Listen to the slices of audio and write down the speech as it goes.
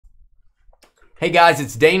Hey guys,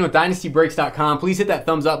 it's Dane with DynastyBreaks.com. Please hit that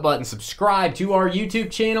thumbs up button, subscribe to our YouTube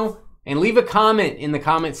channel, and leave a comment in the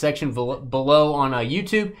comment section below on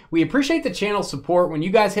YouTube. We appreciate the channel support. When you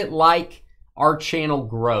guys hit like, our channel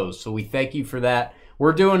grows, so we thank you for that.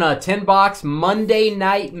 We're doing a 10-box Monday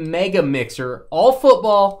Night Mega Mixer, all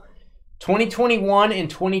football, 2021 and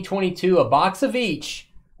 2022, a box of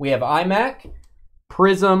each. We have IMAC,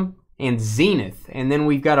 Prism, and Zenith, and then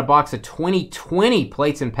we've got a box of 2020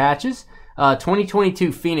 plates and patches.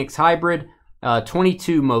 2022 Phoenix Hybrid,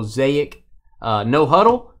 22 Mosaic No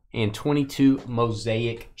Huddle, and 22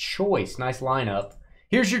 Mosaic Choice. Nice lineup.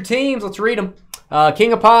 Here's your teams. Let's read them.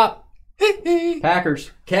 King of Pop, Packers.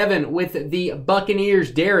 Kevin with the Buccaneers.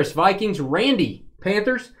 Darius, Vikings. Randy,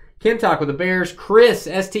 Panthers. Kentuck with the Bears. Chris,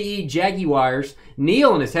 STE, Jaguars.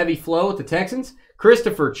 Neil and his heavy flow with the Texans.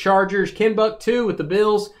 Christopher, Chargers. Ken Buck 2 with the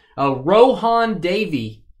Bills. Rohan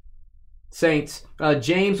Davey, Saints.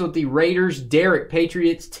 James with the Raiders. Derek,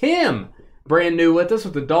 Patriots. Tim, brand new with us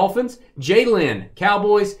with the Dolphins. Jalen,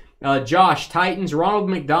 Cowboys. Josh, Titans. Ronald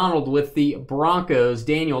McDonald with the Broncos.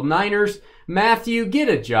 Daniel, Niners. Matthew, get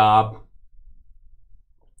a job.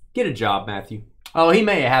 Get a job, Matthew. Oh, he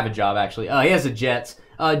may have a job, actually. He has the Jets.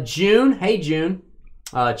 June, hey, June.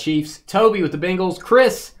 Chiefs. Toby with the Bengals.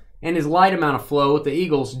 Chris and his light amount of flow with the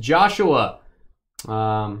Eagles. Joshua,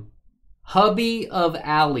 hubby of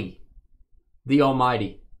Allie, the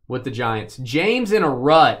Almighty, with the Giants. James in a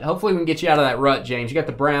rut. Hopefully we can get you out of that rut, James. You got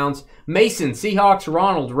the Browns. Mason, Seahawks.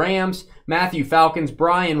 Ronald, Rams. Matthew, Falcons.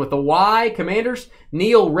 Brian with the Y, Commanders.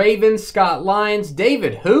 Neil, Ravens. Scott, Lions.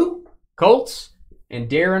 David, who? Colts. And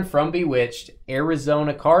Darren from Bewitched,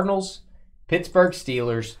 Arizona Cardinals. Pittsburgh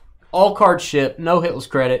Steelers. All cards ship. No hitless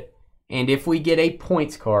credit. And if we get a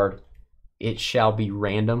points card, it shall be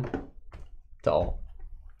random to all.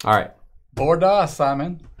 All right. Borda,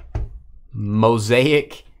 Simon.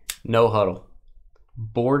 Mosaic No Huddle.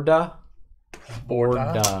 Borda.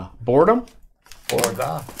 Boredom?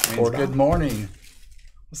 Borda means good morning.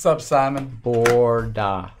 What's up, Simon?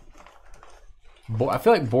 Borda. I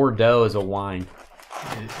feel like Bordeaux is a wine.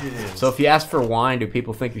 It is. So if you ask for wine, do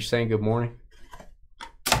people think you're saying good morning?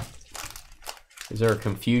 Is there a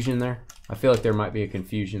confusion there? I feel like there might be a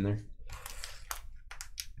confusion there.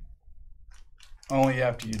 Only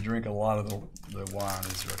after you drink a lot of the wine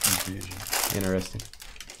is there a confusion. Interesting.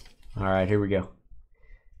 All right, here we go.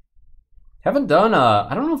 Haven't done,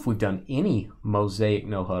 I don't know if we've done any Mosaic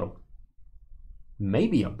No Huddle.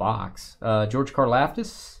 Maybe a box. George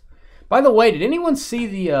Karlaftis. By the way, did anyone see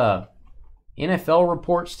the NFL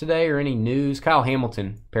reports today or any news? Kyle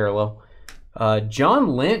Hamilton, parallel. John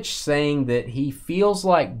Lynch saying that he feels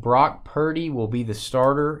like Brock Purdy will be the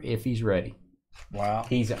starter if he's ready. Wow.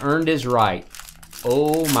 He's earned his right.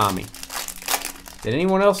 Oh, mommy. Did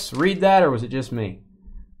anyone else read that, or was it just me?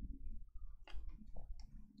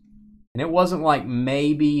 And it wasn't like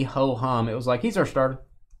maybe ho-hum. It was like, he's our starter.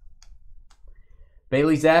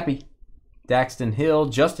 Bailey Zappi, Daxton Hill,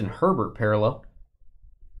 Justin Herbert parallel.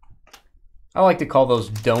 I like to call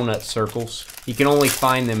those donut circles. You can only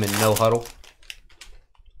find them in No Huddle.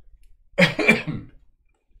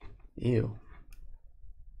 Ew.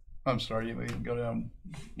 I'm sorry, you can go down,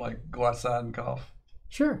 like go outside and cough?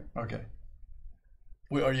 Sure. Okay.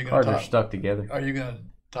 Are you Cards are stuck together. Are you going to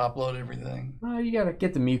top load everything? You got to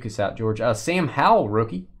get the mucus out, George. Sam Howell,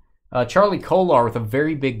 rookie. Charlie Kolar with a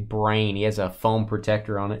very big brain. He has a foam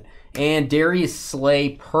protector on it. And Darius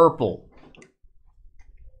Slay, purple.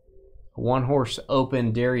 One horse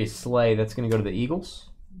open, Darius Slay. That's going to go to the Eagles.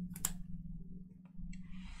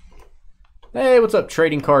 Hey, what's up,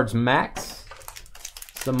 Trading Cards Max?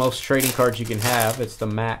 It's the most trading cards you can have. It's the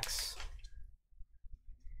Max.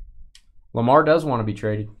 Lamar does want to be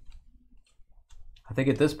traded. I think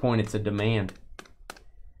at this point it's a demand.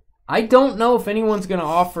 I don't know if anyone's going to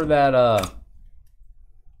offer that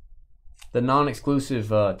the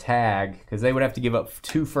non-exclusive tag, because they would have to give up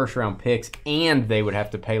 2 first-round picks and they would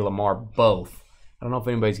have to pay Lamar both. I don't know if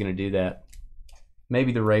anybody's going to do that.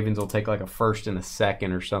 Maybe the Ravens will take like a first and a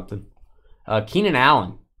second or something. Keenan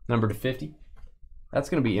Allen, number /50. That's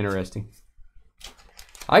going to be interesting.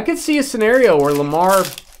 I could see a scenario where Lamar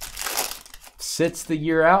sits the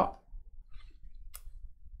year out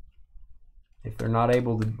if they're not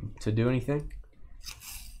able to do anything.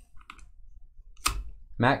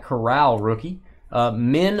 Matt Corral, rookie.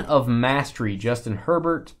 Men of Mastery, Justin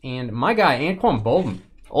Herbert, and my guy, Anquan Bolden.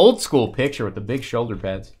 Old school picture with the big shoulder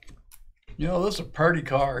pads. You know, those are Purdy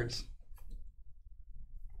cards.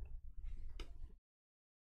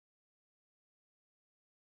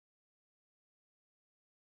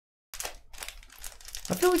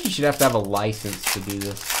 I feel like you should have to have a license to do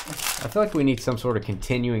this. I feel like we need some sort of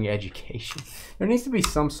continuing education. There needs to be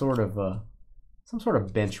some sort of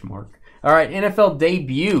benchmark. All right, NFL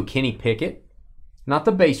debut, Kenny Pickett. Not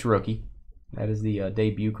the base rookie. That is the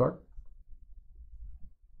debut card.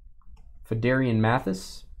 Fedarian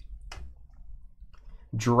Mathis.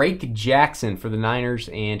 Drake Jackson for the Niners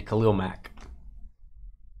and Khalil Mack.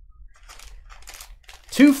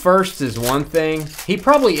 2 firsts is one thing. He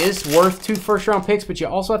probably is worth 2 first-round picks, but you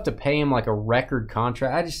also have to pay him like a record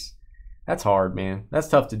contract. That's hard, man. That's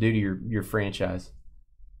tough to do to your franchise.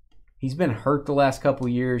 He's been hurt the last couple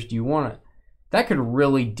years. Do you want to? That could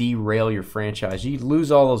really derail your franchise. You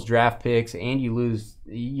lose all those draft picks, and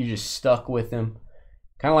you're just stuck with him.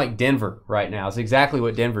 Kind of like Denver right now. It's exactly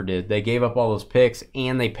what Denver did. They gave up all those picks,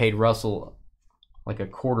 and they paid Russell like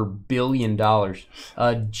 $250 million.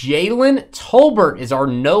 Jalen Tolbert is our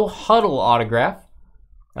no huddle autograph.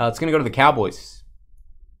 It's going to go to the Cowboys.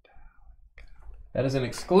 That is an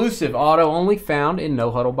exclusive auto only found in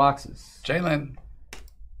no huddle boxes. Jalen.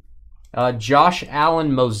 Josh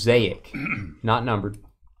Allen Mosaic, not numbered.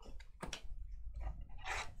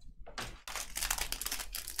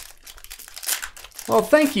 Well,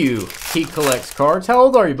 thank you, He Collects Cards. How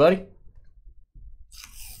old are you, buddy?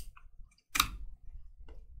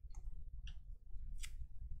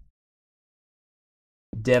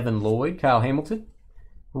 Devin Lloyd, Kyle Hamilton.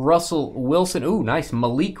 Russell Wilson. Ooh, nice.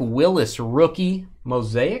 Malik Willis, rookie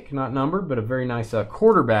Mosaic. Not numbered, but a very nice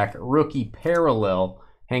quarterback rookie parallel.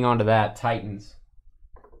 Hang on to that, Titans.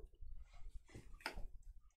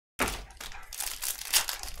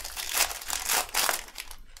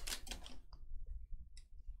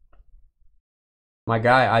 My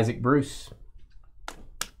guy, Isaac Bruce.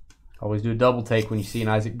 Always do a double take when you see an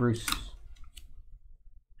Isaac Bruce.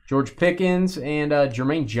 George Pickens and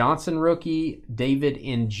Jermaine Johnson rookie, David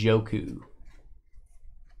Njoku.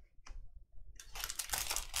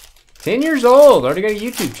 10 years old. Already got a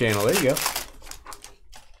YouTube channel. There you go.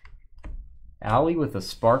 Allie with a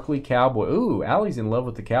sparkly cowboy. Ooh, Allie's in love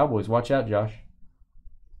with the Cowboys. Watch out, Josh.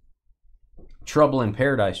 Trouble in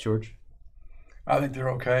Paradise, George. I think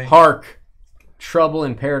they're okay. Hark. Trouble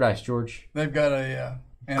in Paradise, George. They've got a...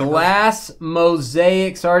 Glass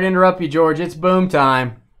Mosaic. Sorry to interrupt you, George. It's boom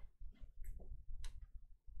time.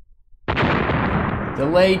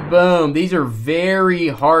 Delayed boom. These are very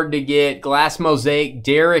hard to get. Glass Mosaic,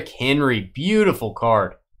 Derrick Henry. Beautiful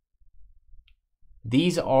card.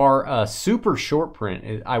 These are a super short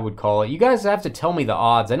print, I would call it. You guys have to tell me the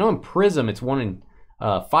odds. I know in Prism it's 1 in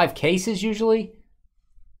 5 cases usually.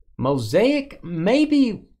 Mosaic,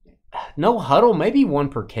 maybe, no huddle, maybe 1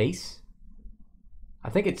 per case.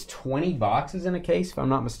 I think it's 20 boxes in a case, if I'm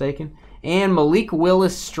not mistaken. And Malik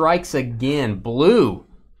Willis strikes again. Blue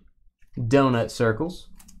donut circles.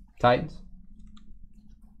 Titans.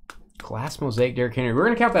 Glass Mosaic, Derrick Henry. We're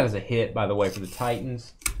going to count that as a hit, by the way, for the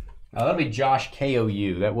Titans. That'll be Josh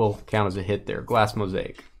KOU. That will count as a hit there. Glass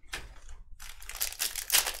Mosaic.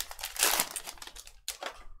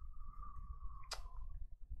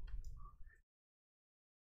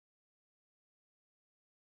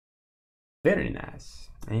 Very nice.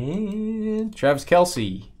 And Travis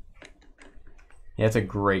Kelce. Yeah, it's a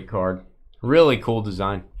great card. Really cool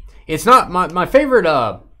design. It's not my favorite,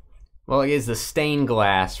 well, it is the stained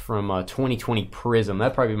glass from 2020 Prism.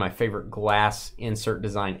 That'd probably be my favorite glass insert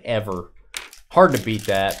design ever. Hard to beat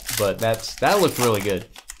that, but that looked really good.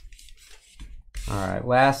 All right,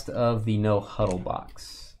 last of the no huddle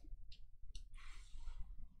box.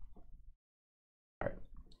 All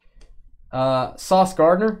right. Sauce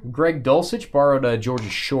Gardner, Greg Dulcich borrowed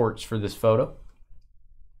George's shorts for this photo.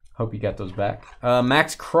 Hope you got those back.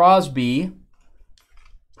 Max Crosby,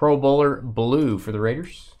 Pro Bowler blue for the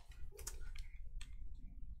Raiders.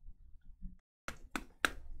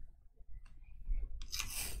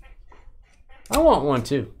 I want one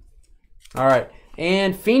too. All right.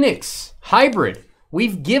 And Phoenix Hybrid.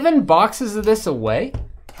 We've given boxes of this away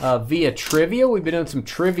via trivia. We've been doing some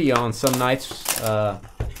trivia on some nights.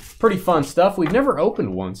 Pretty fun stuff. We've never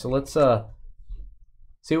opened one, so let's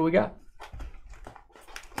see what we got.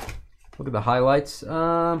 Look at the highlights.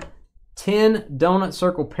 10 donut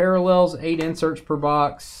circle parallels, 8 inserts per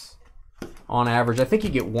box on average. I think you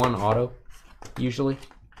get 1 auto usually.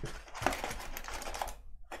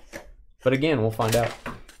 But again, we'll find out.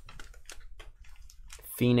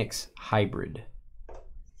 Phoenix Hybrid.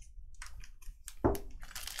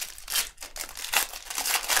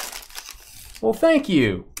 Well, thank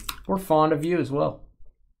you. We're fond of you as well.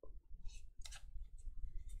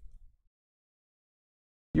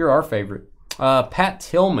 You're our favorite. Pat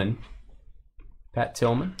Tillman. Pat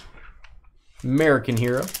Tillman. American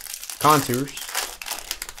Hero. Contours.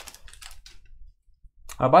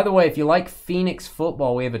 By the way, if you like Phoenix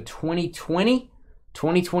football, we have a 2020,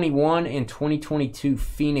 2021, and 2022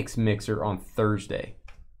 Phoenix mixer on Thursday.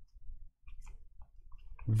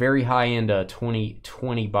 Very high-end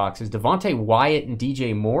 2020 boxes. Devontae Wyatt and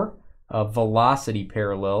DJ Moore. Velocity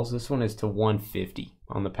parallels. This one is to 150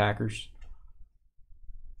 on the Packers.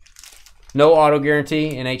 No auto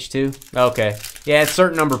guarantee in H2. Okay. Yeah, it's a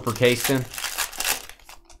certain number per case then.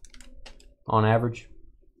 On average.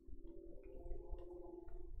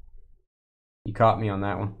 You caught me on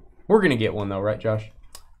that one. We're going to get one though, right, Josh?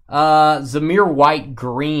 Zamir White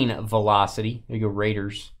green velocity. There you go,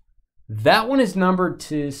 Raiders. That one is numbered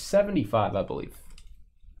to 75, I believe.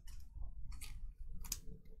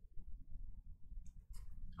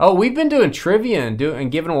 Oh, we've been doing trivia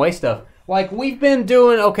and giving away stuff. Like, we've been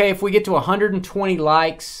doing, okay, if we get to 120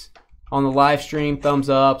 likes on the live stream, thumbs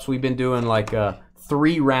ups, we've been doing like a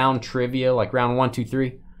 3-round trivia, like round 1, 2,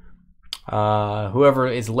 3. Whoever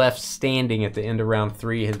is left standing at the end of round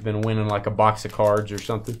 3 has been winning like a box of cards or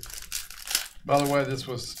something. By the way, this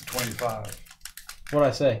was 25. What'd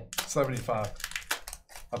I say? 75.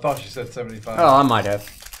 I thought you said 75. Oh, I might have.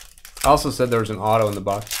 I also said there was an auto in the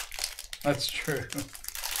box. That's true.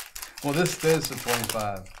 Well, this is a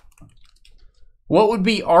 25. What would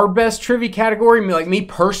be our best trivia category? Like me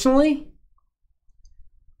personally?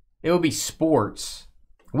 It would be sports.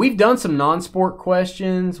 We've done some non-sport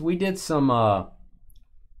questions. We did some,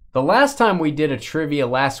 the last time we did a trivia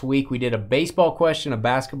last week, we did a baseball question, a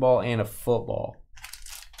basketball, and a football.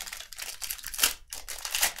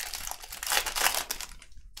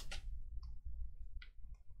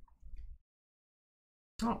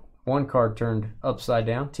 Oh, one card turned upside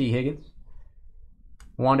down. T. Higgins.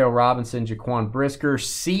 Wandale Robinson, Jaquan Brisker.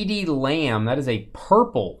 CeeDee Lamb. That is a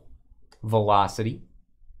purple velocity.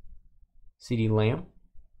 CeeDee Lamb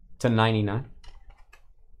to 99.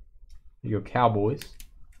 There you go, Cowboys.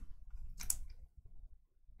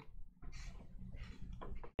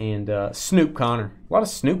 And Snoop Connor. A lot of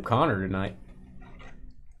Snoop Connor tonight.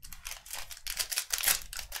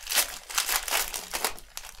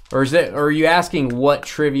 Or are you asking what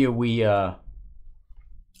trivia we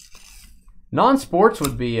non-sports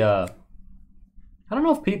would be I don't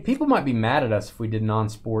know if people might be mad at us if we did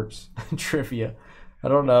non-sports trivia. I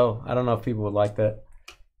don't know if people would like that.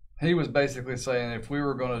 He was basically saying if we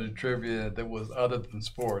were going to do trivia that was other than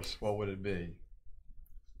sports, what would it be?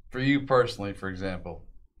 For you personally, for example.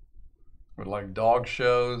 Would like dog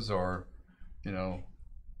shows or, you know,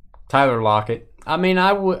 Tyler Lockett. I mean,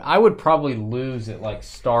 I would probably lose at like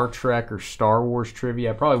Star Trek or Star Wars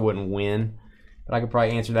trivia. I probably wouldn't win, but I could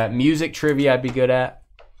probably answer that. Music trivia I'd be good at.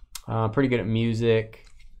 Pretty good at music.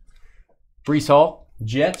 Breece Hall,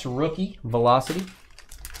 Jets rookie velocity.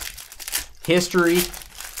 History,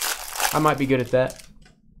 I might be good at that.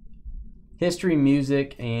 History,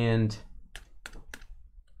 music, and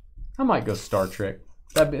I might go Star Trek.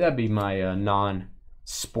 That'd be my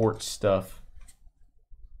non-sports stuff.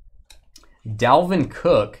 Dalvin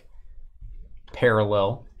Cook,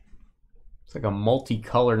 parallel. It's like a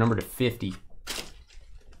multicolor number to 50. There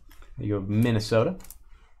you go, Minnesota.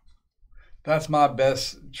 That's my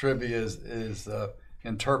best trivia is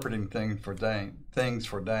interpreting things for Dane.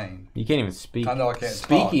 You can't even speak. I know I can't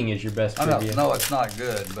Speaking talk. Is your best I know, trivia. no, it's not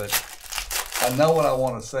good, but I know what I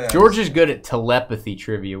want to say. George is good at telepathy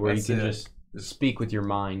trivia, where you can That's just speak with your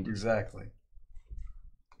mind. Exactly.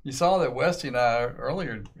 You saw that Westy and I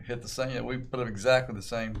earlier hit the same. We put up exactly the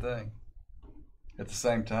same thing at the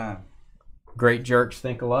same time. Great jerks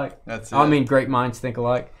think alike. That's it. I mean, great minds think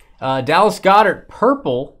alike. Dallas Goedert,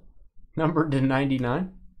 purple, numbered to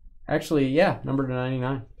 99. Actually, yeah, numbered to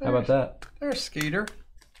 99. How about that? There's Skeeter.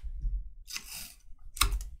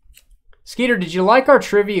 Skeeter, did you like our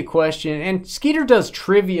trivia question? And Skeeter does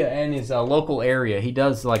trivia in his local area. He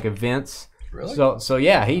does like events. Really? So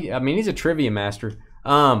yeah, he's a trivia master.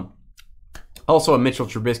 Also a Mitchell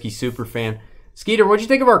Trubisky super fan. Skeeter, what'd you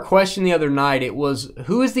think of our question the other night? It was,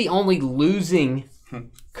 who is the only losing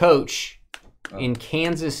coach in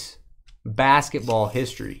Kansas basketball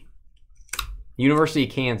history? University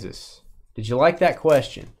of Kansas. Did you like that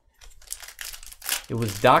question? It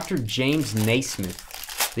was Dr. James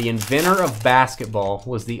Naismith, the inventor of basketball,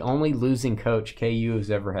 was the only losing coach KU has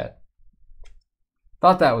ever had.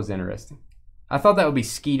 Thought that was interesting. I thought that would be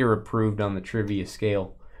Skeeter approved on the trivia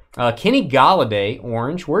scale. Kenny Galladay,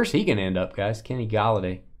 orange. Where's he going to end up, guys? Kenny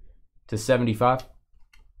Galladay to 75. I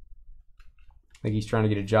think he's trying to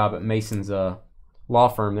get a job at Mason's law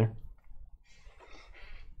firm there.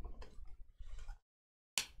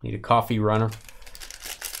 Need a coffee runner.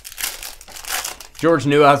 George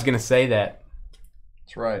knew I was going to say that.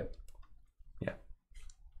 That's right. Yeah.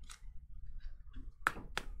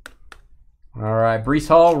 All right, Brees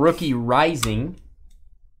Hall, rookie rising.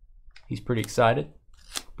 He's pretty excited.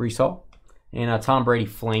 Brees Hall. And Tom Brady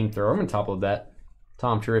flamethrower. I'm going to top load that.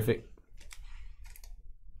 Tom, terrific.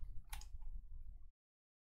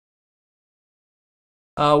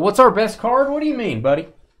 What's our best card? What do you mean, buddy?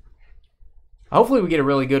 Hopefully we get a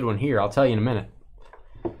really good one here. I'll tell you in a minute.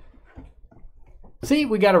 See,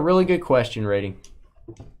 we got a really good question rating.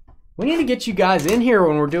 We need to get you guys in here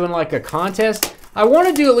when we're doing like a contest. I want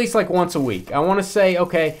to do at least like once a week. I want to say,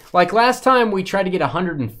 okay, like last time we tried to get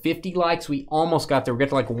 150 likes. We almost got there. We got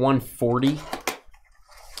to like 140.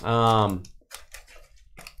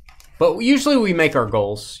 But usually we make our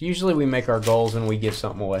goals. Usually we make our goals and we give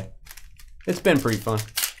something away. It's been pretty fun.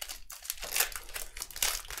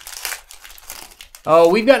 Oh,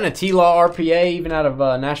 we've gotten a T-Law RPA even out of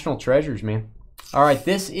National Treasures, man. All right,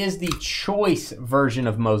 this is the choice version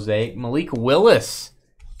of Mosaic. Malik Willis.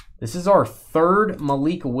 This is our third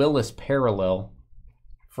Malik Willis parallel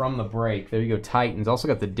from the break. There you go, Titans. Also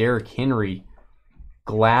got the Derrick Henry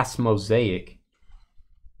glass Mosaic.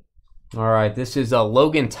 All right, this is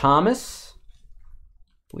Logan Thomas.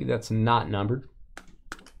 I believe that's not numbered.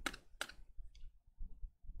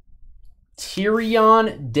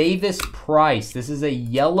 Tyrion Davis-Price. This is a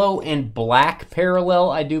yellow and black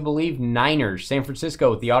parallel, I do believe. Niners, San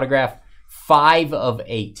Francisco with the autograph 5 of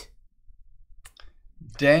 8.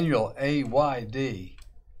 Daniel A.Y.D.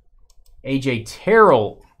 AJ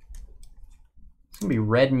Terrell. It's going to be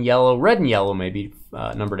red and yellow. Red and yellow maybe,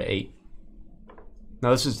 number to 8.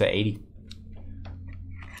 No, this is to 80.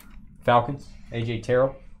 Falcons, AJ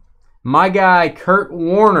Terrell. My guy, Kurt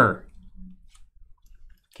Warner.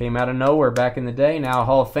 Came out of nowhere back in the day. Now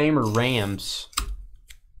Hall of Famer, Rams.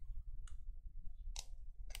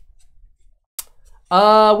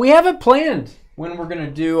 We haven't planned when we're going to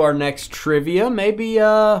do our next trivia. Maybe,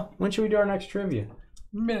 when should we do our next trivia?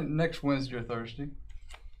 Next Wednesday or Thursday.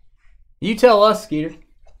 You tell us, Skeeter.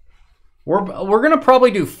 We're going to probably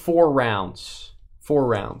do 4 rounds. 4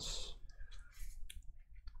 rounds.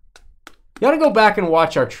 You got to go back and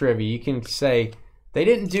watch our trivia. You can say they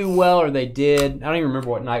didn't do well or they did. I don't even remember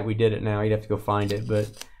what night we did it now. You'd have to go find it. But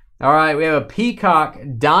all right, we have a Peacock,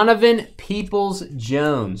 Donovan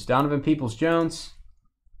Peoples-Jones. Donovan Peoples-Jones.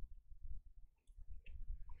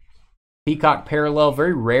 Peacock parallel,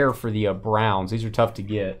 very rare for the Browns. These are tough to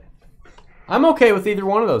get. I'm okay with either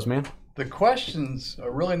one of those, man. The questions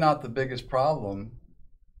are really not the biggest problem.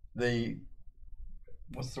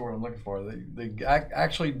 What's the word I'm looking for? The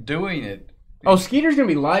actually doing it. Oh, Skeeter's going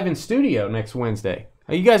to be live in studio next Wednesday.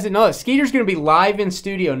 Oh, you guys didn't know that. Skeeter's going to be live in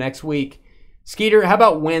studio next week. Skeeter, how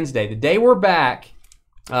about Wednesday? The day we're back,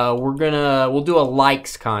 we'll do a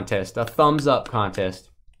likes contest, a thumbs up contest.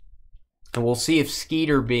 And we'll see if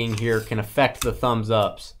Skeeter being here can affect the thumbs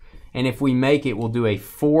ups. And if we make it, we'll do a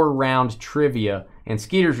 4-round trivia. And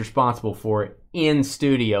Skeeter's responsible for it in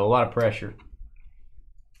studio. A lot of pressure.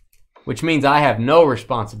 Which means I have no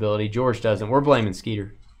responsibility. George doesn't. We're blaming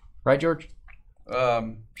Skeeter. Right, George?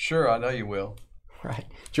 Sure, I know you will. Right.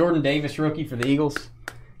 Jordan Davis, rookie for the Eagles.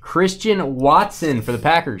 Christian Watson for the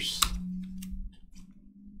Packers.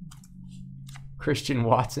 Christian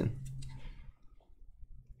Watson.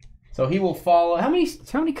 So he will follow. How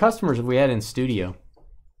many customers have we had in studio?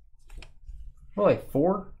 Well, like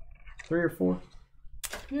 4? 3 or 4?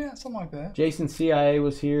 Yeah, something like that. Jason CIA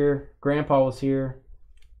was here. Grandpa was here.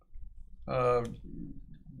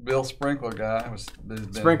 Bill Sprinkler guy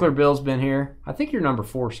Sprinkler Bill's been here. I think you're number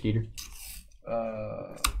 4, Skeeter.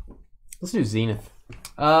 Let's do Zenith.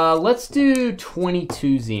 Let's do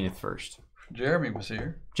 22 Zenith first. Jeremy was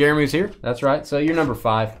here. Jeremy was here. That's right. So you're number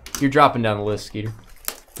 5. You're dropping down the list, Skeeter.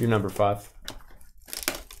 You're number 5.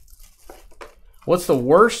 What's the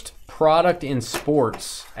worst product in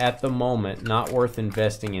sports at the moment not worth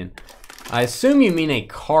investing in? I assume you mean a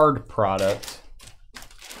card product.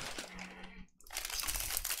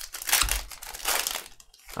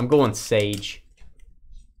 I'm going Sage.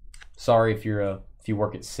 Sorry if you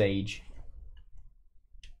work at Sage.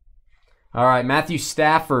 All right, Matthew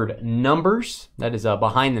Stafford, numbers. That is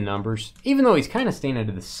behind the numbers, even though he's kind of standing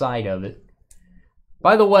to the side of it.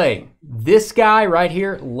 By the way, this guy right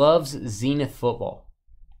here loves Zenith football.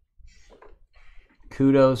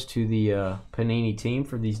 Kudos to the Panini team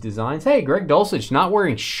for these designs. Hey, Greg Dulcich not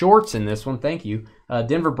wearing shorts in this one. Thank you.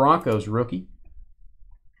 Denver Broncos rookie.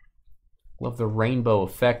 Love the rainbow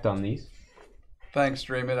effect on these. Thanks,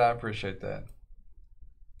 Dream It. I appreciate that.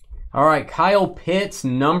 All right, Kyle Pitts,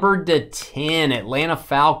 numbered to 10, Atlanta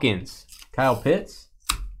Falcons. Kyle Pitts.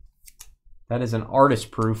 That is an artist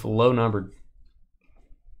proof, low numbered.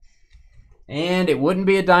 And it wouldn't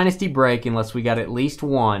be a Dynasty break unless we got at least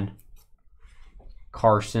one.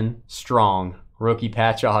 Carson Strong, rookie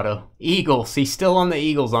patch auto. Eagles, he's still on the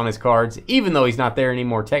Eagles on his cards, even though he's not there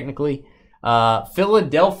anymore technically.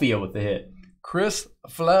 Philadelphia with the hit. Chris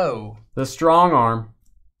Flo. The strong arm.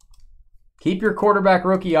 Keep your quarterback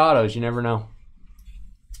rookie autos, you never know.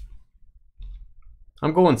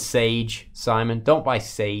 I'm going Sage, Simon. Don't buy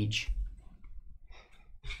Sage.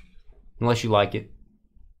 Unless you like it.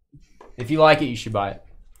 If you like it, you should buy it.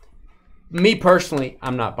 Me personally,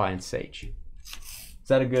 I'm not buying Sage. Is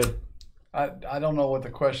that a good? I don't know what the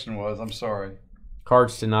question was. I'm sorry.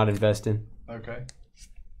 Cards to not invest in. Okay.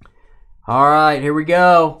 All right, here we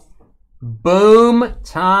go. Boom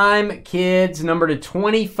time, kids. Number to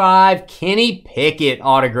 25, Kenny Pickett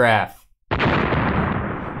autograph.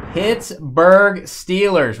 Pittsburgh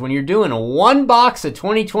Steelers. When you're doing one box of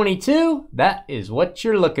 2022, that is what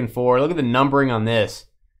you're looking for. Look at the numbering on this.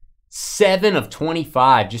 7 of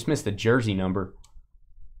 25. Just missed the jersey number.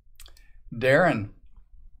 Darren.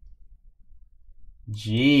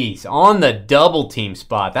 Jeez, on the double team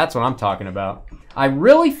spot. That's what I'm talking about. I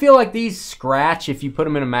really feel like these scratch if you put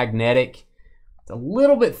them in a magnetic. It's a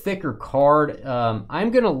little bit thicker card.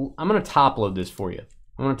 I'm gonna top load this for you.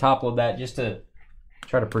 I'm gonna top load that just to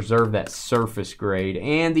try to preserve that surface grade.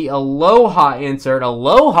 And the Aloha insert,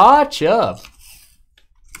 Aloha Chubb.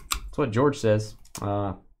 That's what George says.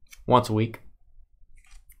 Once a week.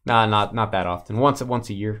 Nah, not that often. Once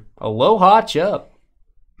a year. Aloha Chubb.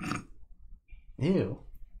 Ew.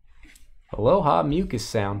 Aloha mucus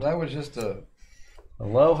sound. That was just a...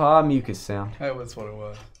 Aloha mucus sound. That was what it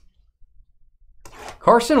was.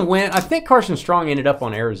 Carson went... I think Carson Strong ended up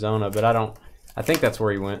on Arizona, but I think that's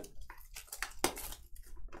where he went.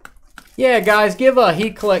 Yeah, guys, give He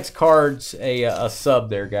Collects Cards a sub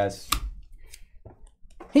there, guys.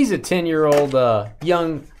 He's a 10-year-old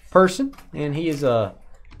young person, and he is a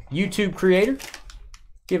YouTube creator.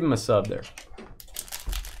 Give him a sub there.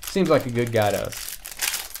 Seems like a good guy to us.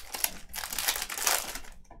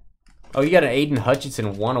 Oh, you got an Aiden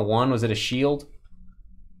Hutchinson 101. Was it a shield?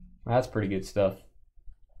 That's pretty good stuff.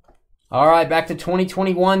 All right, back to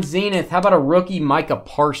 2021 Zenith. How about a rookie Micah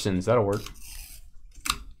Parsons? That'll work.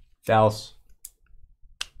 Dallas.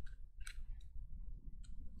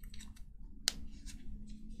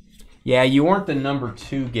 Yeah, you weren't the number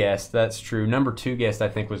 2 guest. That's true. Number 2 guest, I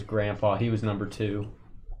think, was Grandpa. He was number 2.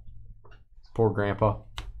 Poor Grandpa.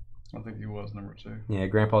 I think he was number 2. Yeah,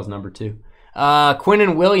 Grandpa's number 2.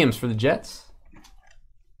 Quinnen Williams for the Jets.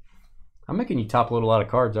 I'm making you top load a lot of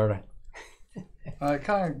cards, aren't I? I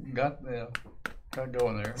kind of got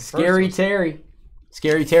going there. Scary Terry.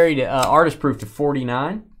 Scary Terry to artist proof to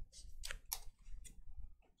 49.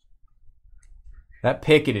 That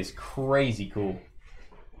Pickett is crazy cool.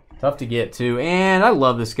 Tough to get to. And I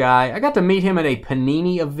love this guy. I got to meet him at a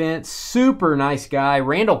Panini event. Super nice guy.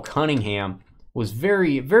 Randall Cunningham was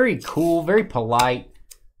very, very cool, very polite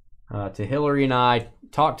to Hillary and I.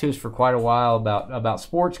 Talked to us for quite a while about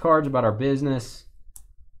sports cards, about our business.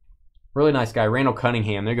 Really nice guy. Randall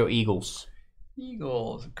Cunningham. There you go, Eagles.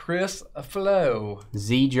 Eagles. Chris Flo.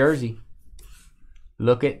 Z jersey.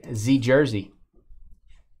 Look at Z jersey.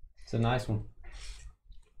 It's a nice one.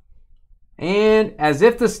 And as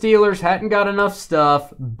if the Steelers hadn't got enough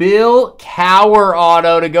stuff, Bill Cowher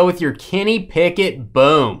auto to go with your Kenny Pickett.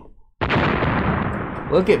 Boom.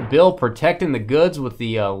 Look at Bill protecting the goods with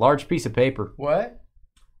the large piece of paper. What?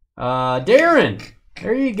 Darren,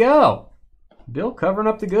 there you go. Bill covering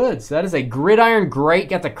up the goods. That is a gridiron great.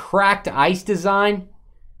 Got the cracked ice design.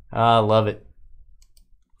 Love it.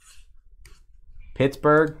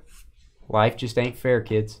 Pittsburgh, life just ain't fair,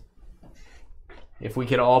 kids. If we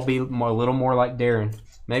could all be a little more like Darren.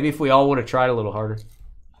 Maybe if we all would have tried a little harder.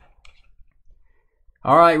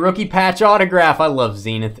 All right, rookie patch autograph. I love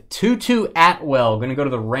Zenith. Tutu Atwell. Going to go to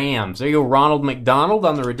the Rams. There you go, Ronald McDonald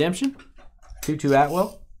on the redemption. Tutu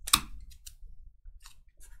Atwell.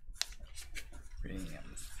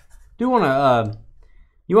 Do want to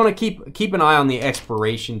you want to keep an eye on the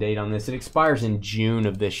expiration date on this. It expires in June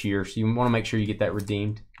of this year, so you want to make sure you get that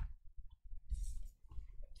redeemed.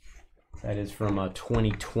 That is from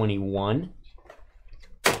 2021.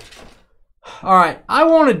 All right, I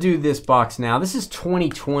want to do this box now. This is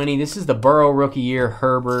 2020. This is the Burrow rookie year,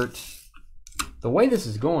 Herbert. The way this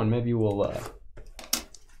is going, maybe we'll...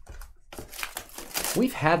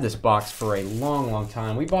 We've had this box for a long, long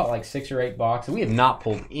time. We bought like 6 or 8 boxes. We have not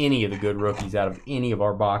pulled any of the good rookies out of any of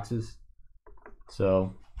our boxes.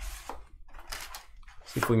 So,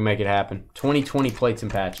 see if we can make it happen. 2020 plates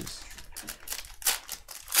and patches.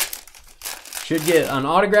 Should get an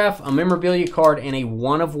autograph, a memorabilia card, and a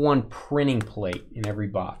 1-of-1 printing plate in every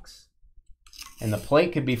box. And the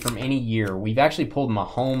plate could be from any year. We've actually pulled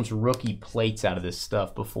Mahomes rookie plates out of this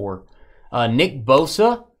stuff before. Nick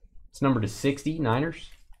Bosa. It's numbered to 60, Niners.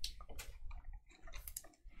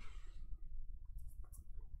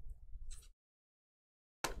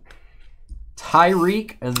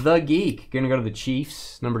 Tyreek the Geek. Going to go to the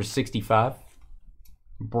Chiefs. Number to 65.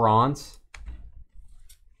 Bronze.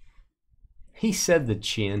 He said the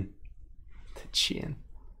chin. The chin.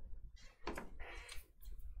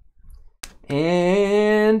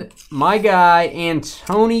 And my guy,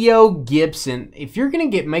 Antonio Gibson. If you're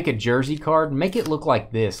going to make a jersey card, make it look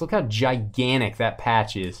like this. Look how gigantic that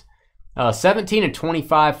patch is. 17 and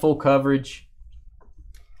 25 full coverage.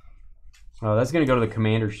 Oh, that's going to go to the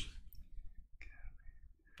Commanders.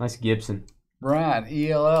 Nice Gibson. Brian,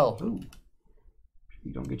 ELL. Ooh.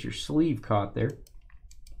 You don't get your sleeve caught there. There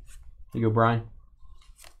you go, Brian.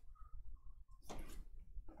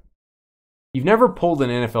 You've never pulled an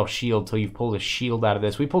NFL shield till you've pulled a shield out of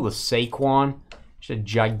this. We pulled a Saquon. Just a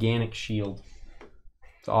gigantic shield.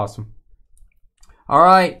 It's awesome. All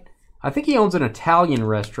right. I think he owns an Italian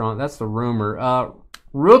restaurant. That's the rumor.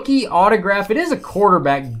 Rookie autograph. It is a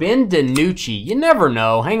quarterback. Ben DiNucci. You never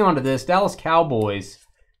know. Hang on to this. Dallas Cowboys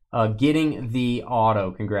getting the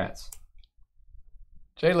auto. Congrats.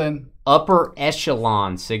 Jalen. Upper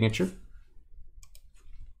echelon signature.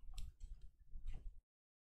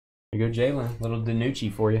 There you go, Jalen. Little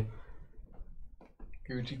DiNucci for you.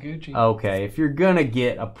 Gucci. Okay, if you're going to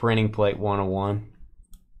get a printing plate 101.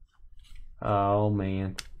 Oh,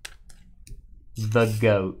 man. The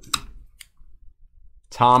GOAT.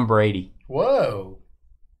 Tom Brady. Whoa.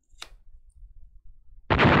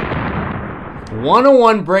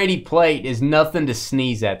 101 Brady plate is nothing to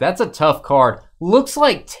sneeze at. That's a tough card. Looks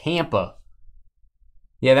like Tampa.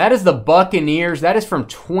 Yeah, that is the Buccaneers. That is from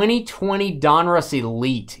 2020 Donruss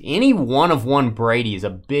Elite. Any 1/1 Brady is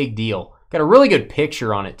a big deal. Got a really good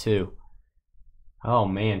picture on it, too. Oh,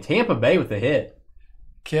 man. Tampa Bay with the hit.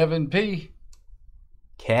 Kevin P.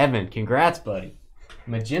 Kevin, congrats, buddy.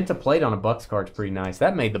 Magenta plate on a Bucks card's pretty nice.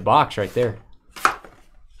 That made the box right there.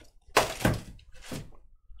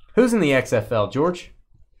 Who's in the XFL, George?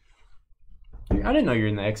 I didn't know you were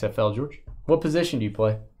in the XFL, George. What position do you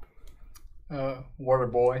play? Water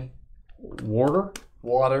boy. Water?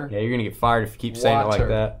 Water. Yeah, you're going to get fired if you keep saying it like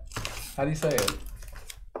that. How do you say it?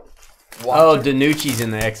 Water. Oh, DiNucci's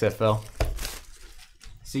in the XFL.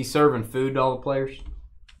 Is he serving food to all the players?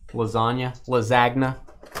 Lasagna.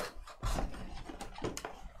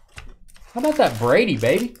 How about that Brady,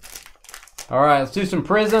 baby? All right, let's do some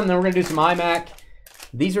Prism, then we're going to do some IMAC.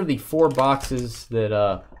 These are the 4 boxes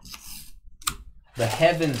that the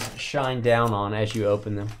heavens shine down on as you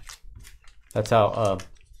open them. That's how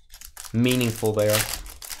meaningful they are.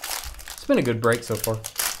 It's been a good break so far.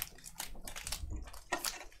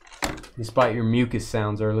 Despite your mucus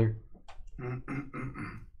sounds earlier.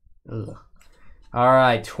 Ugh. All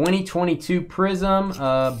right, 2022 Prism.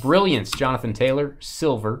 Brilliance, Jonathan Taylor.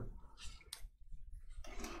 Silver.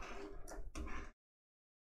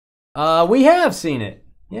 We have seen it.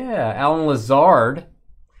 Yeah, Alan Lazard.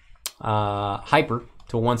 Hyper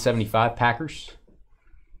to 175. Packers.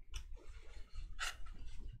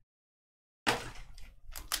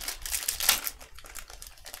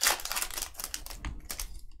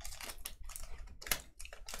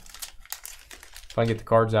 If I get the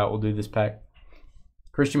cards out, we'll do this pack.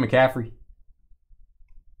 Christian McCaffrey.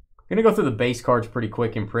 Gonna go through the base cards pretty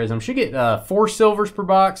quick in Prism. Should get 4 silvers per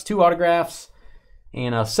box, 2 autographs,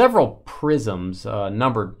 and several Prisms,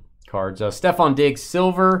 numbered cards. Stephon Diggs,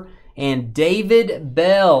 silver, and David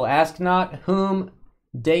Bell. Ask not whom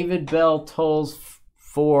David Bell tolls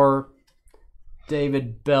for.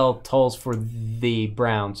 David Bell tolls for the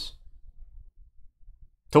Browns.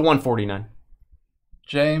 To 149.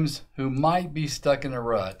 James, who might be stuck in a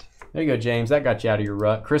rut. There you go, James. That got you out of your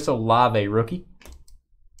rut. Chris Olave, rookie.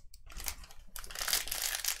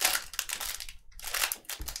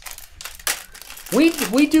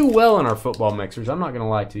 We do well in our football mixers. I'm not going to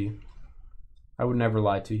lie to you. I would never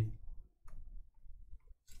lie to you.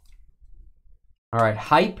 All right,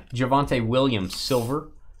 Hype, Javonte Williams,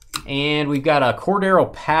 silver. And we've got a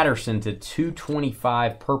Cordero Patterson to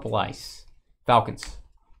 225 purple ice. Falcons.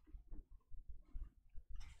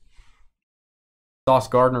 Sauce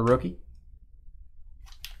Gardner, rookie.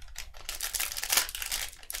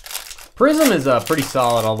 Prism is pretty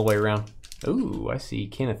solid all the way around. Ooh, I see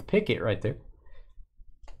Kenneth Pickett right there.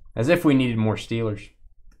 As if we needed more Steelers.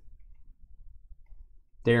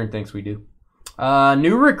 Darren thinks we do.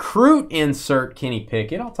 New recruit insert Kenny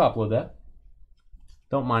Pickett. I'll top load that.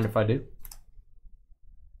 Don't mind if I do.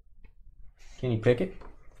 Kenny Pickett.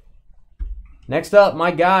 Next up,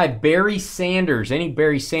 my guy, Barry Sanders. Any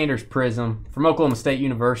Barry Sanders prism from Oklahoma State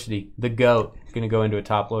University. The GOAT. Going to go into a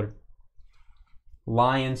top loader.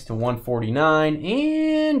 Lions to 149.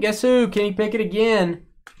 And guess who? Kenny Pickett again.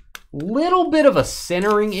 Little bit of a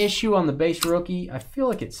centering issue on the base rookie. I feel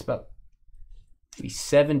like it's about maybe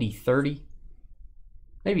 70-30.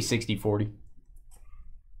 Maybe 60-40.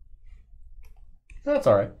 That's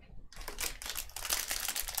all right.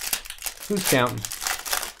 Who's counting?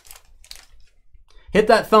 Hit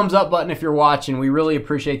that thumbs up button if you're watching. We really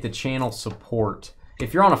appreciate the channel support.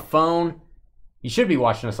 If you're on a phone, you should be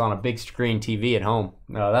watching us on a big screen TV at home.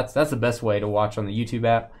 That's the best way to watch on the YouTube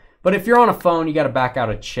app. But if you're on a phone, you got to back out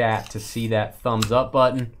of chat to see that thumbs up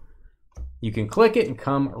button. You can click it and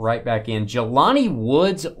come right back in. Jelani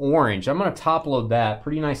Woods orange. I'm going to top load that.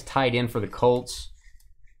 Pretty nice tight end for the Colts.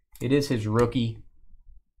 It is his rookie.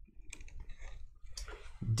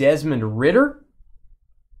 Desmond Ridder.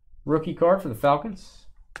 Rookie card for the Falcons.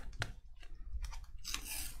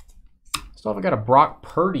 Still haven't got a Brock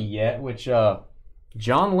Purdy yet, which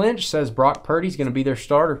John Lynch says Brock Purdy's going to be their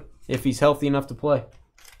starter if he's healthy enough to play.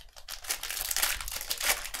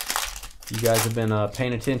 You guys have been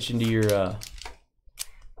paying attention to your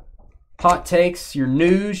hot takes, your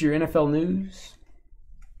news, your NFL news.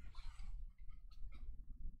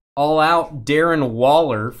 All out Darren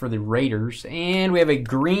Waller for the Raiders. And we have a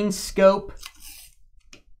green scope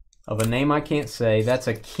of a name I can't say. That's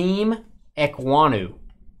Akeem Ekwonu.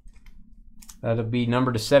 That'll be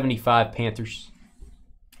numbered to 75 Panthers.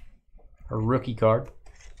 A rookie card.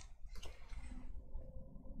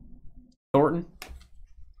 Thornton.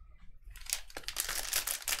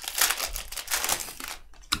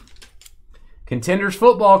 Contenders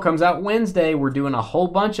football comes out Wednesday. We're doing a whole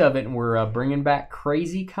bunch of it, and we're bringing back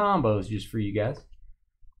crazy combos just for you guys.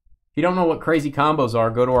 If you don't know what crazy combos are,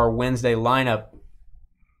 go to our Wednesday lineup,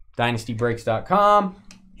 dynastybreaks.com.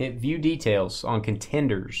 Hit view details on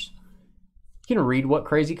contenders. You can read what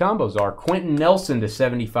crazy combos are. Quentin Nelson to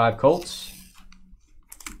 75 Colts.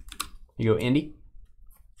 You go Indy.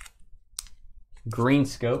 Green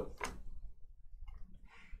scope.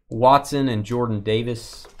 Watson and Jordan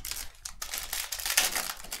Davis.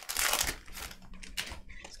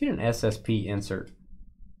 Let's get an SSP insert.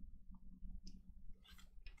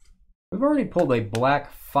 We've already pulled a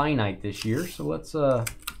black finite this year, so let's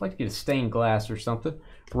like to get a stained glass or something.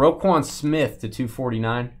 Roquan Smith to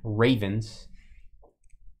 249, Ravens.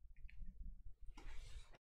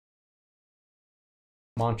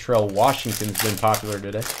 Montrell Washington's been popular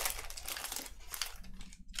today.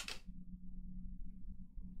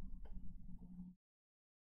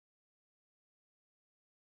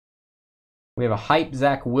 We have a hype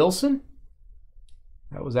Zach Wilson.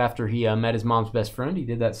 That was after he met his mom's best friend. He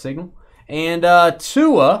did that signal. And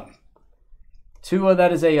Tua. Tua,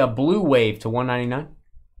 that is a blue wave to 199.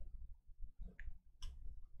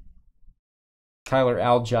 Tyler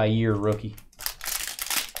Algier, rookie.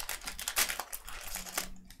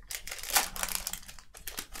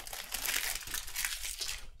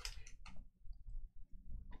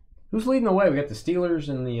 Who's leading the way? We got the Steelers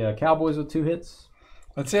and the Cowboys with 2 hits.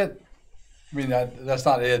 That's it. I mean, that's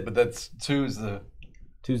not it, but that's two's the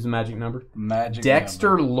magic number.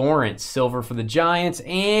 Dexter Lawrence, silver for the Giants,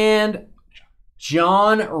 and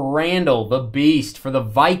John Randall, the Beast, for the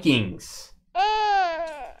Vikings.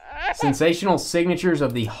 Sensational signatures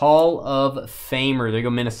of the Hall of Famer. There you go,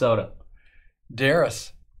 Minnesota.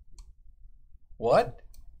 Darius. What?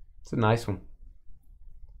 It's a nice one.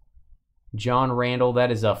 John Randall,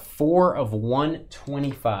 that is a 4 of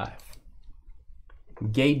 125.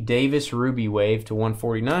 Gabe Davis, Ruby Wave to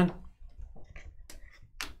 149.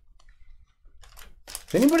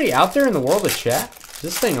 Is anybody out there in the world of chat? Is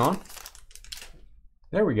this thing on?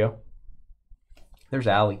 There we go. There's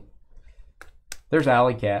Allie. There's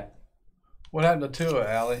Alley Cat. What happened to Tua,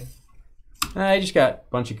 Allie? He just got a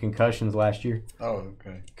bunch of concussions last year. Oh,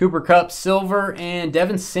 okay. Cooper Kupp, silver, and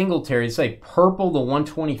Devin Singletary. It's a purple to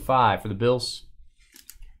 125 for the Bills.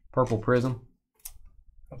 Purple prism.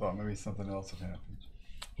 I thought maybe something else had happened.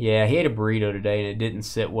 Yeah, he ate a burrito today, and it didn't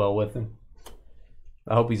sit well with him.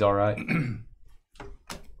 I hope he's all right.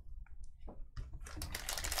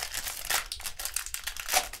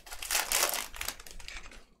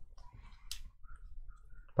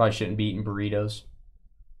 Probably shouldn't be eating burritos.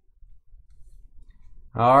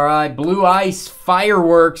 All right, Blue Ice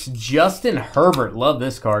Fireworks. Justin Herbert. Love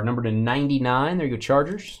this card. Number to 99. There you go,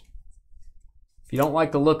 Chargers. If you don't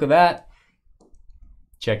like the look of that,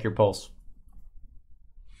 check your pulse.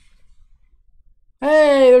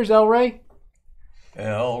 Hey, there's El Ray.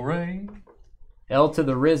 El Ray. L to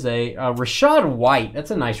the Rizze. Rashad White.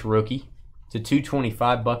 That's a nice rookie. To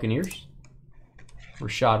 225 Buccaneers.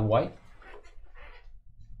 Rashad White.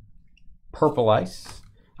 Purple Ice.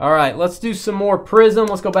 All right, let's do some more Prism.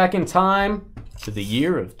 Let's go back in time to the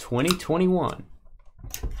year of 2021.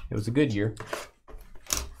 It was a good year.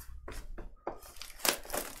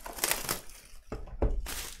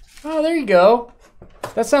 Oh, there you go.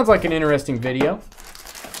 That sounds like an interesting video.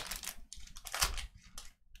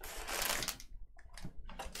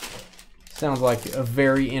 Sounds like a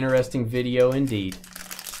very interesting video indeed.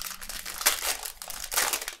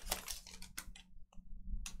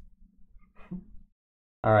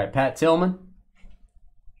 All right, Pat Tillman.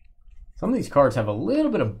 Some of these cards have a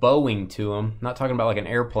little bit of bowing to them. Not talking about like an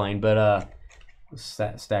airplane, but let's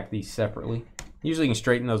stack these separately. Usually you can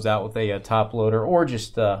straighten those out with a top loader, or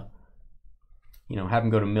just you know, have them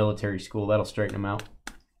go to military school. That'll straighten them out.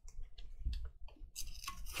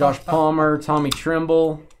 Josh Palmer, Tommy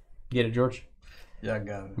Trimble. Get it, George? Yeah, I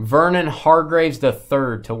got it. Vernon Hargraves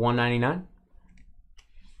III to 199.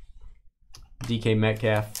 DK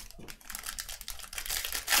Metcalf.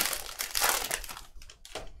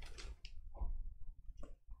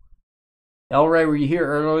 Elray, were you here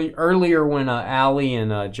earlier when Allie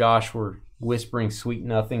and Josh were whispering sweet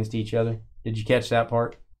nothings to each other? Did you catch that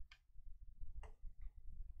part?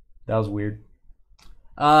 That was weird.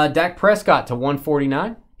 Dak Prescott to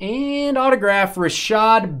 149. And autograph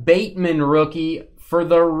Rashad Bateman rookie for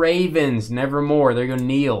the Ravens. Nevermore. There you go,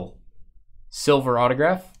 Neil. Silver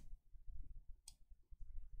autograph.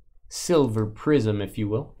 Silver prism, if you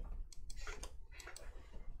will.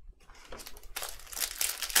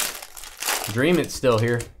 Dream it's still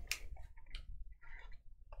here.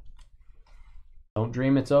 Don't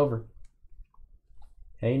dream it's over.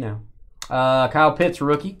 Hey now. Kyle Pitts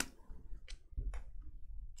rookie.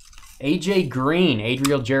 AJ Green,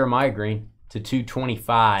 Adriel Jeremiah Green to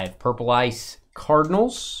 225. Purple Ice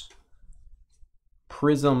Cardinals.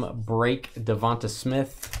 Prism break Devonta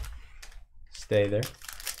Smith. Stay there.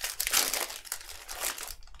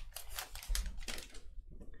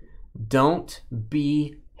 Don't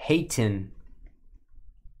be hatin'.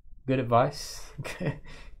 Good advice.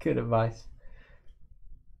 Good advice.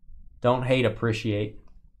 Don't hate, appreciate.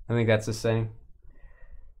 I think that's the saying.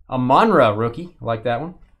 Amonra rookie. I like that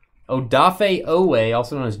one. Odafe Owe,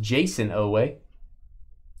 also known as Jason Owe.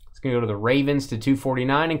 It's going to go to the Ravens to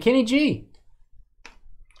 249. And Kenny G.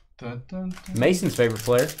 Dun, dun, dun. Mason's favorite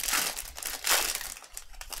player.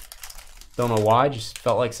 Don't know why, just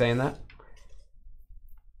felt like saying that.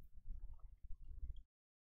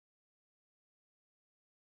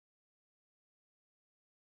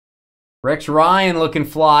 Rex Ryan looking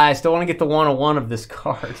fly. I still want to get the 101 of this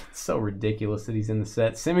card. It's so ridiculous that he's in the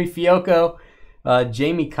set. Simi Fioco,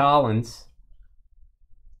 Jamie Collins.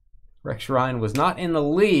 Rex Ryan was not in the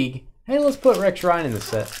league. Hey, let's put Rex Ryan in the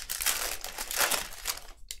set.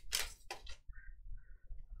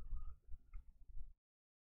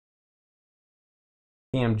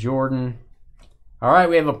 Cam Jordan. All right,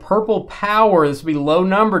 we have a purple power. This will be low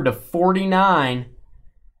numbered to 49.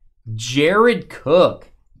 Jared Cook.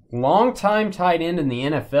 Long-time tight end in the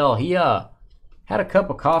NFL. He had a cup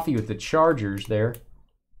of coffee with the Chargers there.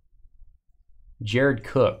 Jared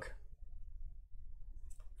Cook.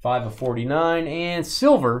 5 of 49. And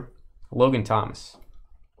silver, Logan Thomas.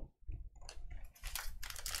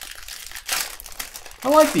 I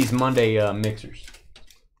like these Monday mixers.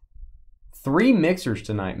 3 mixers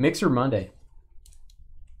tonight. Mixer Monday.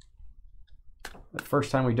 The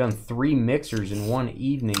first time we've done 3 mixers in one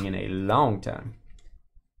evening in a long time.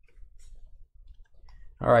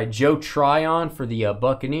 All right, Joe Tryon for the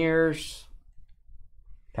Buccaneers.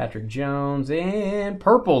 Patrick Jones. And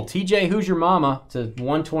purple, TJ Who's Your Mama to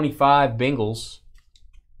 125 Bengals.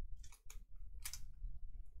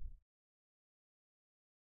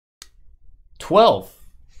 $12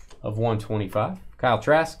 of 125. Kyle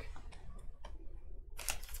Trask.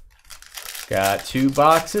 Got 2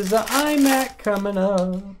 boxes of IMAC coming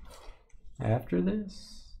up after this.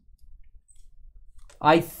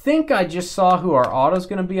 I think I just saw who our auto's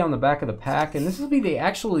going to be on the back of the pack, and this will be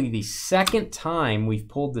actually the second time we've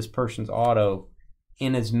pulled this person's auto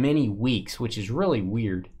in as many weeks, which is really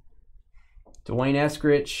weird. Dwayne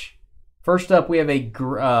Eskridge. First up, we have a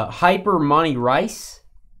Hyper Monty Rice.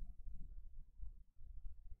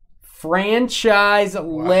 Franchise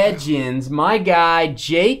Legends. My guy,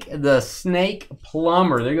 Jake the Snake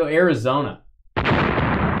Plumber. There you go, Arizona.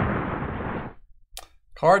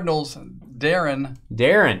 Cardinals, Darren.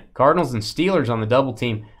 Cardinals and Steelers on the double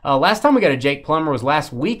team. Last time we got a Jake Plummer was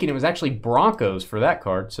last week, and it was actually Broncos for that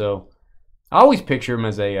card. So I always picture him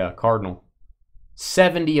as a Cardinal.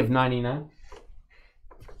 70 of 99.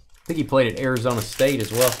 I think he played at Arizona State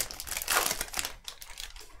as well.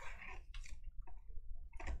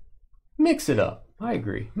 Mix it up. I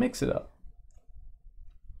agree. Mix it up.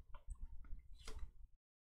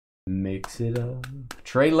 Mix it up.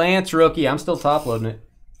 Trey Lance, rookie. I'm still top loading it.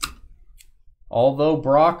 Although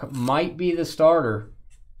Brock might be the starter,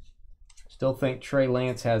 still think Trey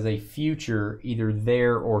Lance has a future either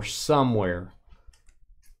there or somewhere.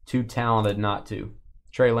 Too talented not to.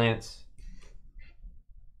 Trey Lance.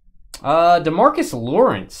 DeMarcus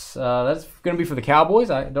Lawrence. That's going to be for the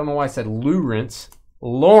Cowboys. I don't know why I said Lawrence.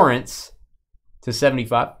 Lawrence to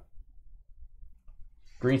 75.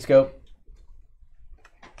 Green scope.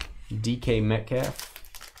 DK Metcalf.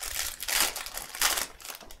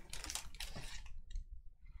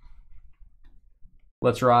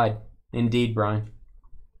 Let's ride. Indeed, Brian.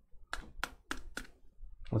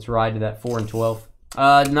 Let's ride to that 4 and 12.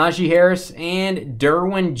 Najee Harris and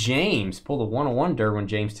Derwin James. Pulled a 101 Derwin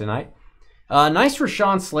James tonight. Nice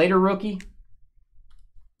Rashawn Slater rookie.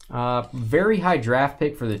 Very high draft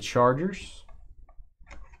pick for the Chargers.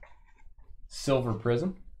 Silver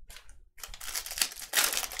Prism.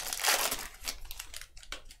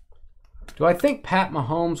 Do I think Pat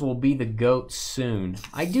Mahomes will be the GOAT soon?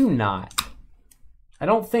 I do not. I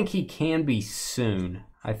don't think he can be soon.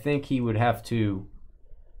 I think he would have to...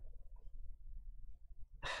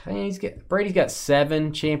 I mean, Brady's got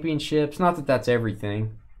 7 championships. Not that that's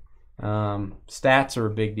everything. Stats are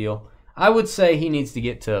a big deal. I would say he needs to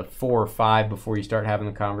get to 4 or 5 before you start having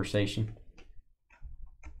the conversation.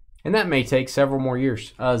 And that may take several more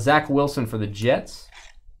years. Zach Wilson for the Jets.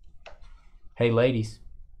 Hey, ladies.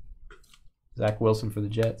 Zach Wilson for the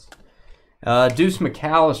Jets. Deuce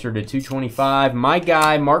McAllister to 225. My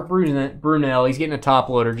guy, Mark Brunell. He's getting a top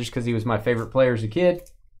loader just because he was my favorite player as a kid.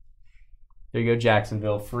 There you go,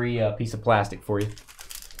 Jacksonville. Free piece of plastic for you.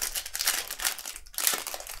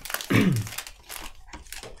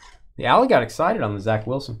 The Alley got excited on the Zach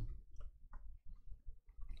Wilson.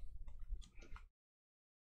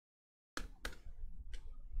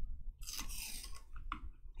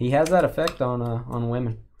 He has that effect on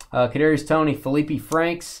women. Kadarius Toney, Felipe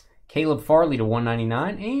Franks, Caleb Farley to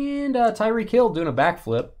 199, and Tyreek Hill doing a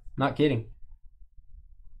backflip. Not kidding.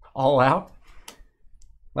 All out.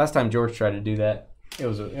 Last time George tried to do that, it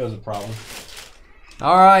was a problem.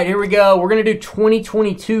 All right, here we go. We're gonna do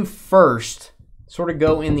 2022 first. Sort of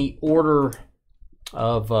go in the order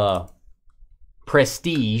of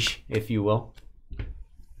prestige, if you will.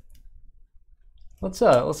 Let's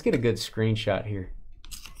get a good screenshot here.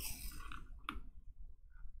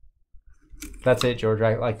 That's it, George,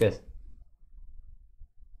 right? Like this.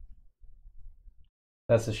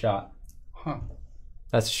 That's a shot. Huh.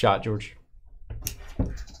 That's a shot, George.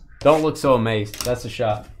 Don't look so amazed. That's a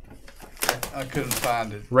shot. I couldn't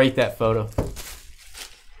find it. Rate that photo.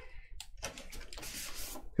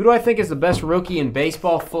 Who do I think is the best rookie in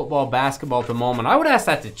baseball, football, basketball at the moment? I would ask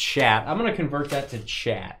that to chat. I'm going to convert that to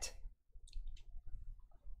chat.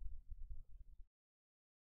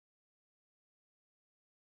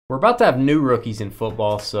 We're about to have new rookies in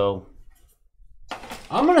football, so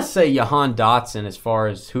I'm going to say Jahan Dotson as far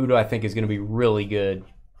as who do I think is going to be really good.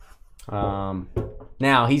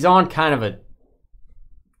 Now, he's on kind of a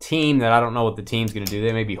team that I don't know what the team's going to do.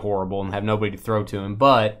 They may be horrible and have nobody to throw to him,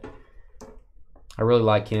 but I really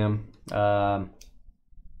like him.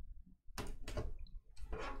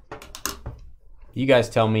 You guys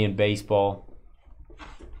tell me in baseball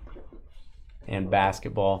and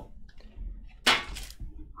basketball.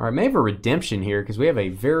 All right, may have a redemption here because we have a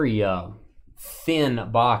very thin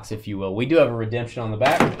box, if you will. We do have a redemption on the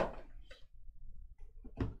back.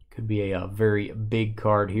 Could be a very big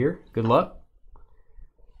card here. Good luck.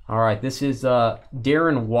 All right, this is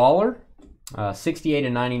Darren Waller,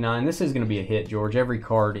 68/99. This is going to be a hit, George. Every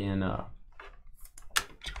card in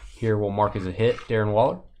here will mark as a hit. Darren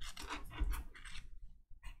Waller.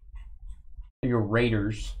 Your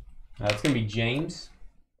Raiders. It's going to be James.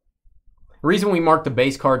 The reason we mark the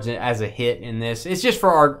base cards as a hit in this, it's just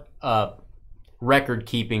for our record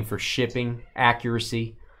keeping for shipping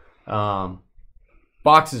accuracy.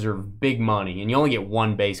 Boxes are big money, and you only get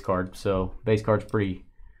one base card, so base card's pretty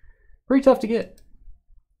tough to get.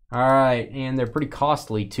 All right, and they're pretty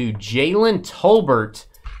costly too. Jalen Tolbert,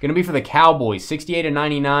 going to be for the Cowboys,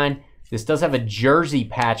 68/99. This does have a jersey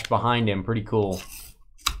patch behind him, pretty cool.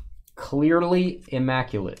 Clearly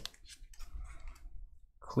immaculate.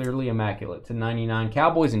 Clearly immaculate to 99.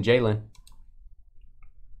 Cowboys and Jalen.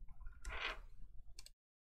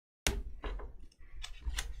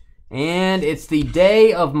 And it's the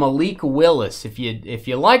day of Malik Willis. If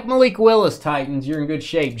you like Malik Willis, Titans, you're in good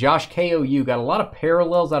shape. Josh KOU got a lot of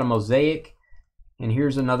parallels out of Mosaic. And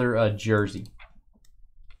here's another jersey.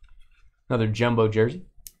 Another jumbo jersey.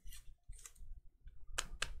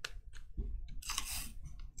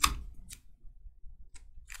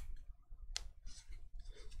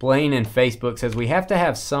 Blaine in Facebook says, we have to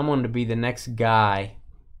have someone to be the next guy,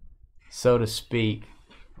 so to speak.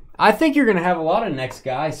 I think you're going to have a lot of next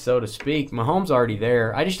guys, so to speak. Mahomes already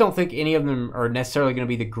there. I just don't think any of them are necessarily going to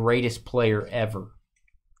be the greatest player ever.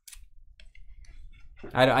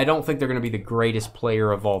 I don't think they're going to be the greatest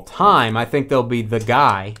player of all time. I think they'll be the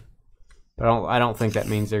guy. But I don't think that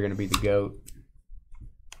means they're going to be the GOAT.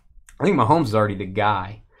 I think Mahomes is already the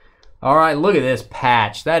guy. All right, look at this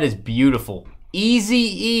patch. That is beautiful.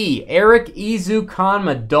 Eazy-E, Eric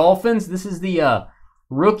Ezukanma, Dolphins. This is the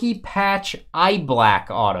rookie patch eye black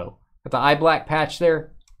auto. Got the eye black patch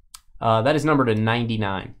there. That is numbered to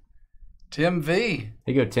 99. Tim V.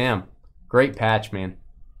 There you go, Tim. Great patch, man.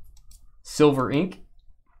 Silver ink.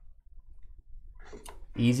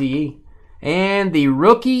 Eazy-E. And the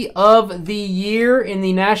Rookie of the Year in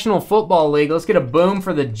the National Football League. Let's get a boom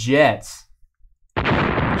for the Jets.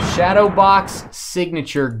 Shadow box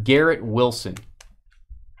signature Garrett Wilson.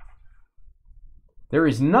 There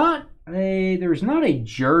is not a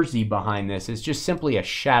jersey behind this. It's just simply a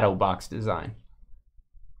shadow box design.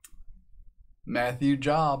 Matthew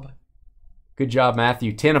Job. Good job,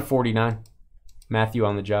 Matthew. 10 of 49. Matthew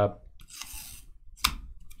on the job.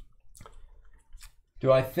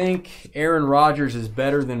 Do I think Aaron Rodgers is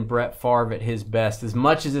better than Brett Favre at his best? As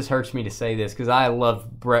much as this hurts me to say this, because I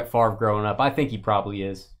loved Brett Favre growing up, I think he probably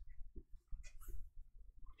is.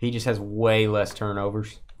 He just has way less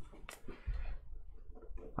turnovers.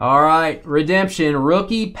 All right, redemption,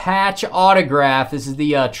 rookie patch autograph. This is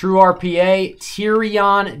the True RPA.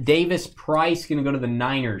 Tyrion Davis-Price going to go to the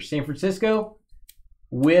Niners. San Francisco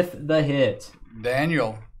with the hit.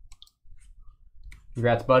 Daniel.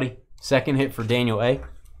 Congrats, buddy. Second hit for Daniel A.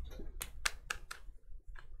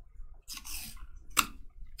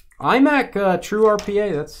 IMAC True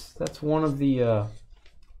RPA. That's one of the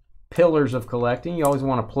pillars of collecting. You always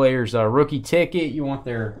want a player's rookie ticket. You want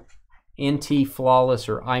their NT Flawless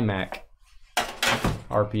or IMAC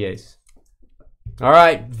RPAs. All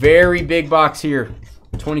right, very big box here.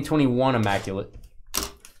 2021 Immaculate.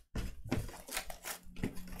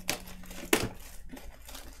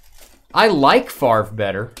 I like Favre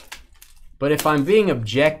better, but if I'm being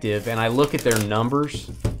objective and I look at their numbers,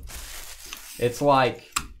 it's like,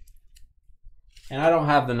 and I don't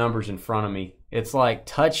have the numbers in front of me, it's like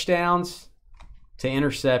touchdowns to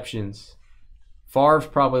interceptions. Favre's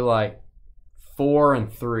probably like 4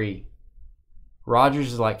 and 3.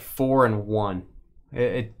 Rodgers is like 4 and 1.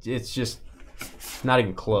 It's just not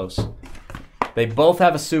even close. They both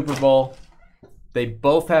have a Super Bowl. They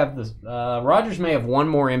both have the. Rodgers may have one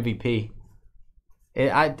more MVP.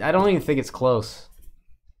 I don't even think it's close.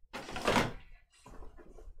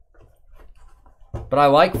 But I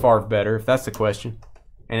like Favre better, if that's the question.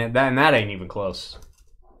 And that ain't even close.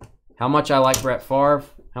 How much I like Brett Favre,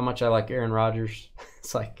 how much I like Aaron Rodgers.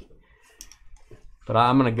 It's like. But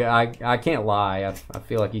I'm gonna go. I can't lie. I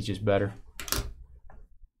feel like he's just better.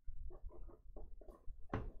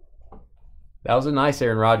 That was a nice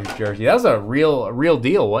Aaron Rodgers jersey. That was a real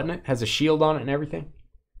deal, wasn't it? Has a shield on it and everything.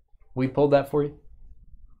 We pulled that for you.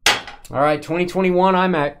 All right, 2021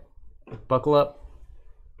 IMAC. Buckle up.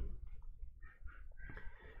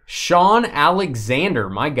 Sean Alexander,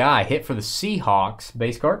 my guy, hit for the Seahawks.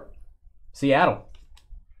 Base card. Seattle.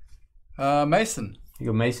 Mason. You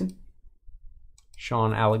go Mason.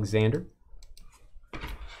 Sean Alexander.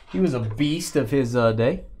 He was a beast of his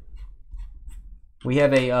day. We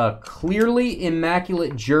have a clearly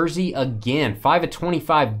immaculate jersey again. 5 of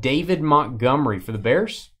 25, David Montgomery for the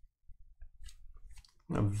Bears.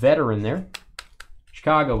 A veteran there.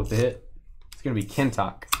 Chicago with the hit. It's going to be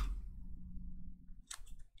Kentuck.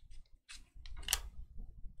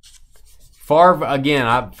 Favre,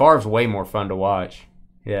 again, Favre's way more fun to watch.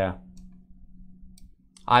 Yeah.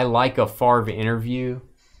 I like a Favre interview.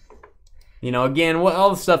 You know, again, all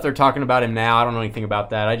the stuff they're talking about him now, I don't know anything about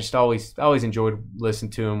that. I just always enjoyed listening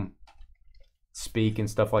to him speak and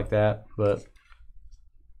stuff like that. But,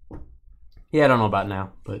 yeah, I don't know about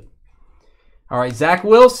now. But, all right, Zach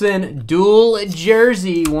Wilson, dual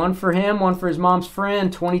jersey. One for him, one for his mom's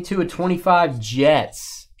friend. 22 of 25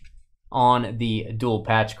 Jets on the dual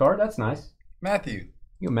patch card. That's nice. Matthew.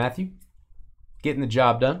 You go, Matthew. Getting the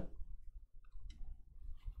job done.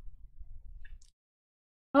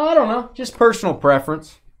 I don't know. Just personal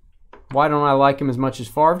preference. Why don't I like him as much as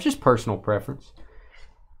Favre? Just personal preference.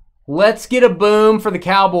 Let's get a boom for the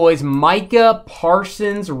Cowboys. Micah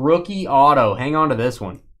Parsons rookie auto. Hang on to this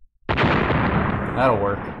one. That'll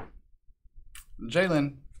work.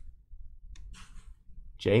 Jalen.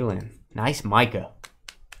 Nice Micah.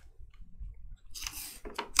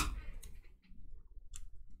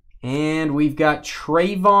 And And we've got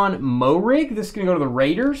Trayvon Moehrig. This is going to go to the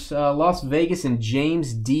Raiders. Las Vegas and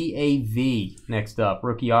James D.A.V. next up.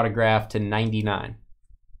 Rookie autograph to 99.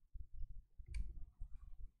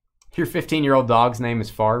 Your 15-year-old dog's name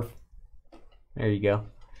is Favre. There you go.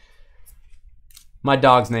 My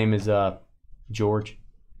dog's name is George.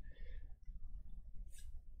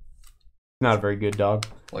 Not a very good dog.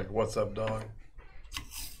 Like, what's up, dog?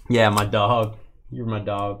 Yeah, my dog. You're my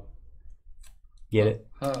dog. Get it?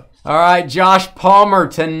 Huh. All right, Josh Palmer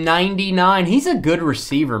to 99. He's a good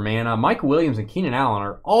receiver, man. Mike Williams and Keenan Allen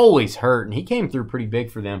are always hurt, and he came through pretty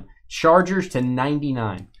big for them. Chargers to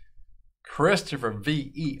 99. Christopher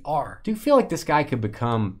V.E.R. Do feel like this guy could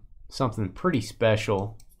become something pretty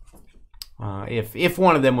special if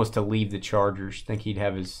one of them was to leave the Chargers. I think he'd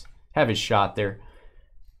have his shot there.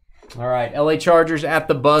 All right, LA Chargers at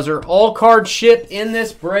the buzzer. All cards shipped in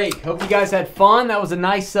this break. Hope you guys had fun. That was a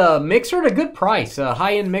nice mixer at a good price. A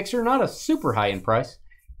high-end mixer, not a super high-end price.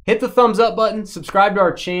 Hit the thumbs up button. Subscribe to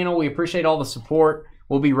our channel. We appreciate all the support.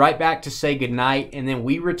 We'll be right back to say goodnight, and then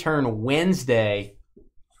we return Wednesday.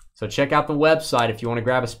 So check out the website if you want to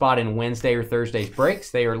grab a spot in Wednesday or Thursday's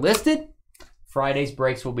breaks. They are listed. Friday's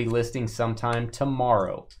breaks will be listing sometime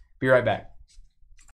tomorrow. Be right back.